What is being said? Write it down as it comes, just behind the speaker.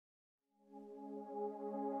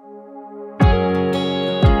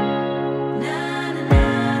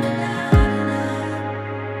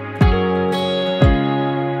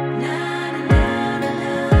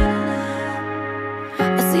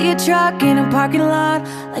parking lot,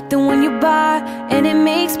 like the one you bought, and it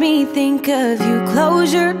makes me think of you.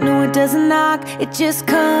 Closure, no it doesn't knock, it just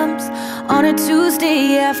comes on a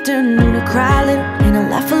Tuesday afternoon. I cry a little and I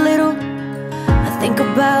laugh a little. I think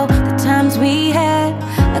about the times we had.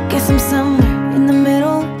 I guess I'm somewhere in the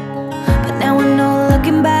middle, but now I know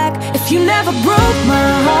looking back, if you never broke my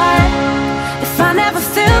heart, if I never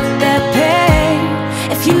felt that pain,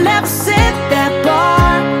 if you never set that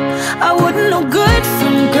bar, I wouldn't know good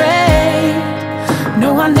from great. No,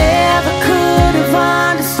 I never could have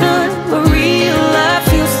understood what real love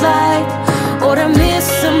feels like, or to miss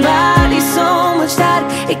somebody so much that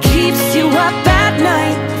it keeps you up at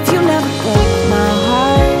night. If you never broke my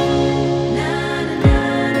heart,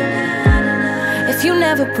 if you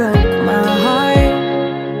never broke my heart.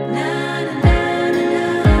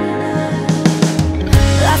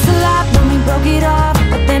 Lost a lot when we broke it off,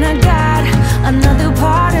 but then I got another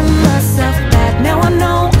part of myself back. Now I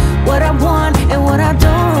know